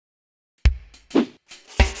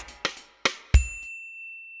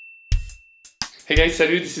Hey guys,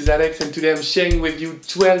 salut, this is Alex and today I'm sharing with you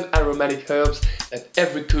 12 aromatic herbs that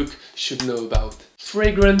every cook should know about.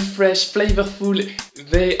 Fragrant, fresh, flavorful,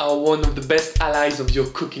 they are one of the best allies of your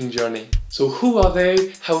cooking journey. So who are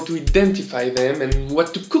they, how to identify them and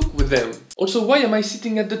what to cook with them? Also, why am I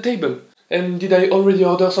sitting at the table? And did I already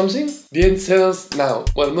order something? The answer's now.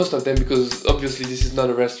 Well, most of them, because obviously this is not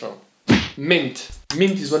a restaurant. Mint.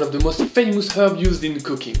 Mint is one of the most famous herbs used in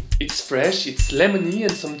cooking. It's fresh, it's lemony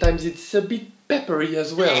and sometimes it's a bit peppery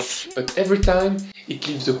as well, but every time it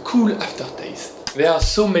leaves a cool aftertaste. There are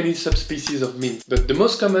so many subspecies of mint, but the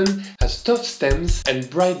most common has tough stems and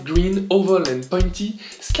bright green, oval and pointy,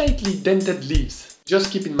 slightly dented leaves.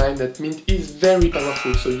 Just keep in mind that mint is very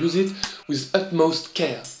powerful, so use it with utmost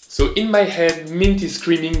care. So in my head, mint is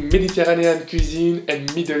screaming Mediterranean cuisine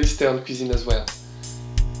and Middle Eastern cuisine as well.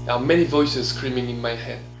 There are many voices screaming in my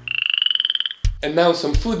head. And now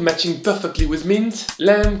some food matching perfectly with mint: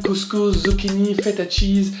 lamb, couscous, zucchini, feta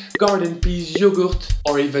cheese, garden peas, yogurt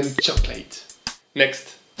or even chocolate.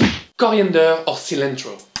 Next, coriander or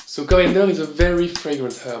cilantro. So coriander is a very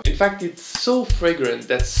fragrant herb. In fact, it's so fragrant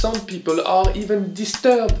that some people are even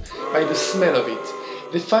disturbed by the smell of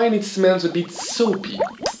it. They find it smells a bit soapy.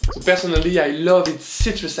 So personally, I love its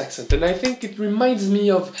citrus accent and I think it reminds me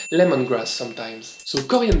of lemongrass sometimes. So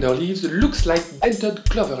coriander leaves looks like dented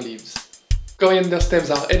clover leaves. Coriander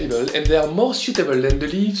stems are edible and they are more suitable than the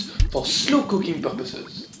leaves for slow cooking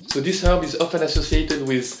purposes. So this herb is often associated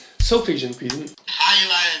with South Asian cuisine,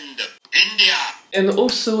 Thailand, India, and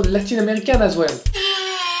also Latin American as well.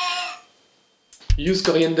 Use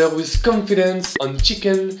coriander with confidence on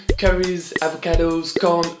chicken, curries, avocados,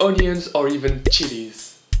 corn, onions or even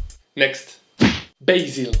chilies. Next,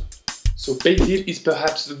 basil. So basil is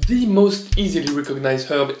perhaps the most easily recognized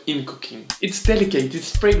herb in cooking. It's delicate,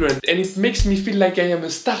 it's fragrant and it makes me feel like I am a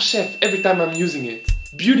star chef every time I'm using it.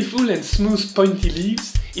 Beautiful and smooth pointy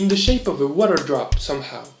leaves in the shape of a water drop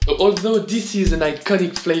somehow. Although this is an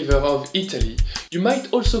iconic flavor of Italy, you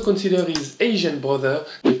might also consider his Asian brother,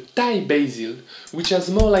 the Thai basil, which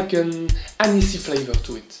has more like an anisey flavor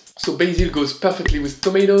to it. So basil goes perfectly with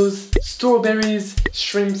tomatoes, strawberries,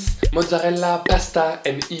 shrimps, mozzarella, pasta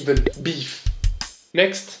and even beef.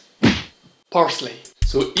 Next, parsley.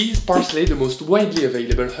 So is parsley the most widely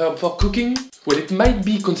available herb for cooking? Well, it might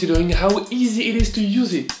be considering how easy it is to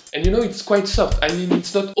use it. And you know, it's quite soft. I mean,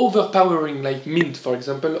 it's not overpowering like mint, for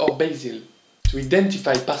example, or basil. To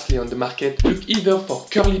identify parsley on the market, look either for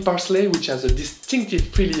curly parsley, which has a distinctive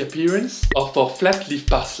frilly appearance, or for flat leaf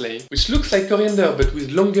parsley, which looks like coriander but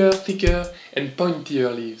with longer, thicker and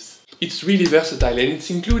pointier leaves. It's really versatile and it's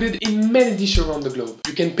included in many dishes around the globe.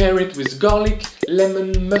 You can pair it with garlic,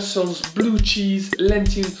 lemon, mussels, blue cheese,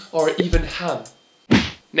 lentils or even ham.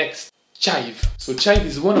 Next, chive. So chive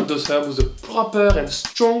is one of those herbs with a proper and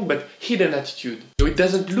strong but hidden attitude. Though it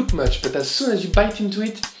doesn't look much, but as soon as you bite into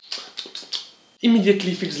it,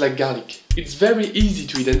 immediately feels like garlic. It's very easy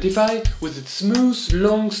to identify with its smooth,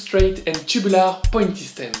 long, straight and tubular pointy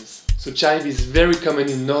stems. So chive is very common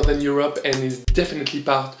in Northern Europe and is definitely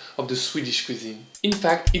part of the Swedish cuisine. In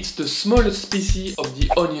fact, it's the smallest species of the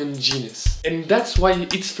onion genus. And that's why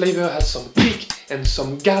its flavor has some kick and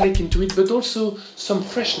some garlic into it, but also some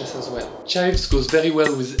freshness as well. Chives goes very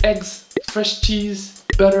well with eggs, fresh cheese,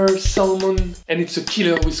 butter, salmon, and it's a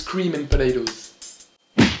killer with cream and potatoes.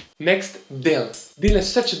 Next, dill. Dill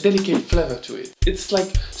has such a delicate flavor to it. It's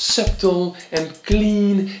like subtle and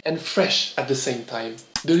clean and fresh at the same time.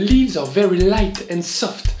 The leaves are very light and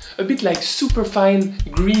soft, a bit like superfine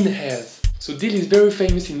green hairs. So dill is very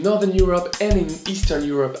famous in Northern Europe and in Eastern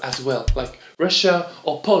Europe as well, like Russia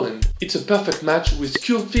or Poland. It's a perfect match with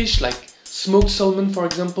cured fish like smoked salmon for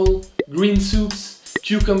example, green soups,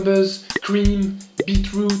 cucumbers, cream,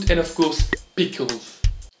 beetroot and of course pickles.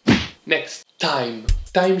 Next, thyme.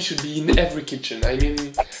 Thyme should be in every kitchen. I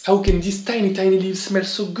mean, how can these tiny leaves smell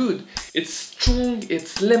so good? It's strong,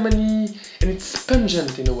 it's lemony, and it's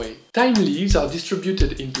pungent in a way. Thyme leaves are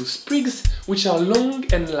distributed into sprigs, which are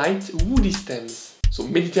long and light woody stems. So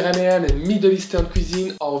Mediterranean and Middle Eastern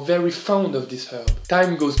cuisine are very fond of this herb.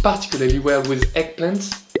 Thyme goes particularly well with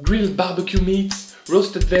eggplants, grilled barbecue meats,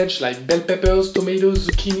 roasted veg like bell peppers, tomatoes,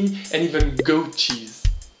 zucchini, and even goat cheese.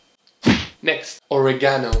 Next,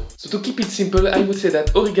 oregano. So to keep it simple, I would say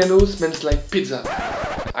that oregano smells like pizza.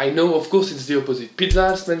 I know, of course, it's the opposite.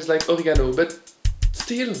 Pizza smells like oregano, but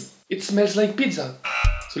still, it smells like pizza.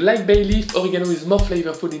 So like bay leaf, oregano is more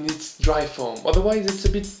flavorful in its dry form. Otherwise, it's a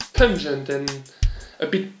bit pungent and a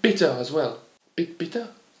bit bitter as well. Bit bitter?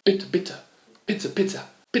 Bitter.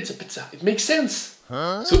 Pizza. It makes sense!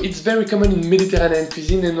 Huh? So it's very common in Mediterranean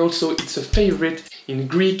cuisine and also it's a favorite in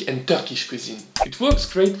Greek and Turkish cuisine. It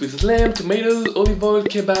works great with lamb, tomatoes, olive oil,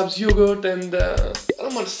 kebabs, yogurt and I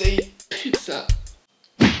don't want to say pizza.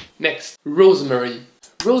 Next, rosemary.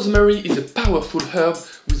 Rosemary is a powerful herb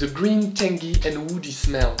with a green, tangy and woody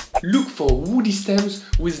smell. Look for woody stems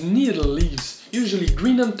with needle leaves, usually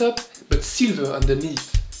green on top but silver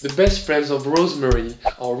underneath. The best friends of rosemary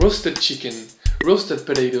are roasted chicken, roasted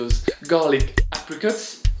potatoes, garlic,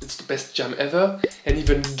 apricots, it's the best jam ever, and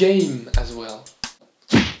even game as well.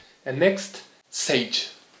 And next, sage.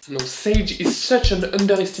 Now, sage is such an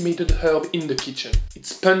underestimated herb in the kitchen.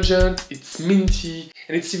 It's pungent, it's minty,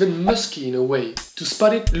 and it's even musky in a way. To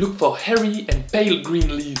spot it, look for hairy and pale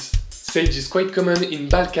green leaves. Sage is quite common in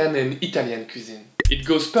Balkan and Italian cuisine. It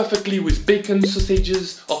goes perfectly with bacon,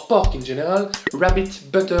 sausages, or pork in general, rabbit,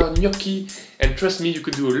 butter, gnocchi, and trust me, you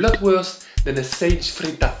could do a lot worse than a sage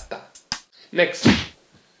frittata. Next,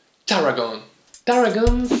 tarragon.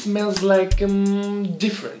 Tarragon smells like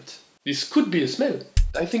different. This could be a smell.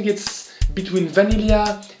 I think it's between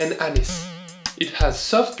vanilla and anise. It has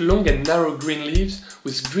soft, long and narrow green leaves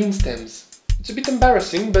with green stems. It's a bit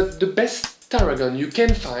embarrassing, but the best tarragon you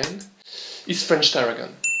can find is French tarragon.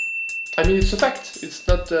 I mean, it's a fact. It's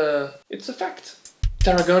not it's a fact.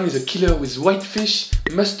 Tarragon is a killer with white fish,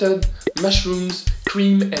 mustard, mushrooms,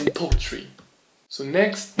 cream and poultry. So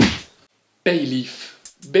next, bay leaf.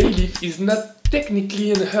 Bay leaf is not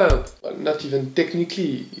technically an herb. Well, not even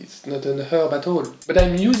technically, it's not an herb at all. But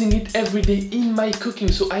I'm using it every day in my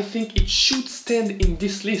cooking, so I think it should stand in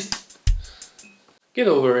this list. Get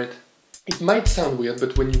over it. It might sound weird,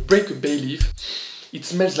 but when you break a bay leaf, it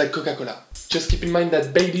smells like Coca-Cola. Just keep in mind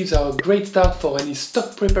that bay leaves are a great start for any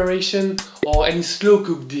stock preparation or any slow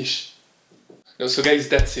cooked dish. No, so guys,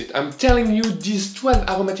 that's it. I'm telling you, these 12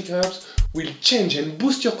 aromatic herbs will change and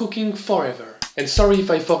boost your cooking forever. And sorry if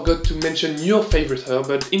I forgot to mention your favorite herb,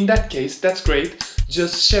 but in that case, that's great.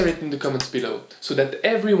 Just share it in the comments below, so that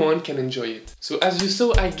everyone can enjoy it. So as you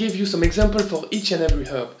saw, I gave you some examples for each and every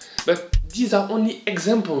herb. But these are only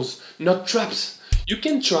examples, not traps. You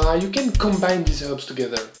can try, you can combine these herbs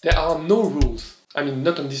together. There are no rules. I mean,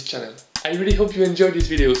 not on this channel. I really hope you enjoyed this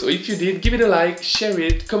video, so if you did, give it a like, share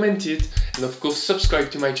it, comment it, and of course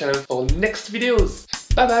subscribe to my channel for next videos.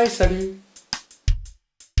 Bye bye, salut!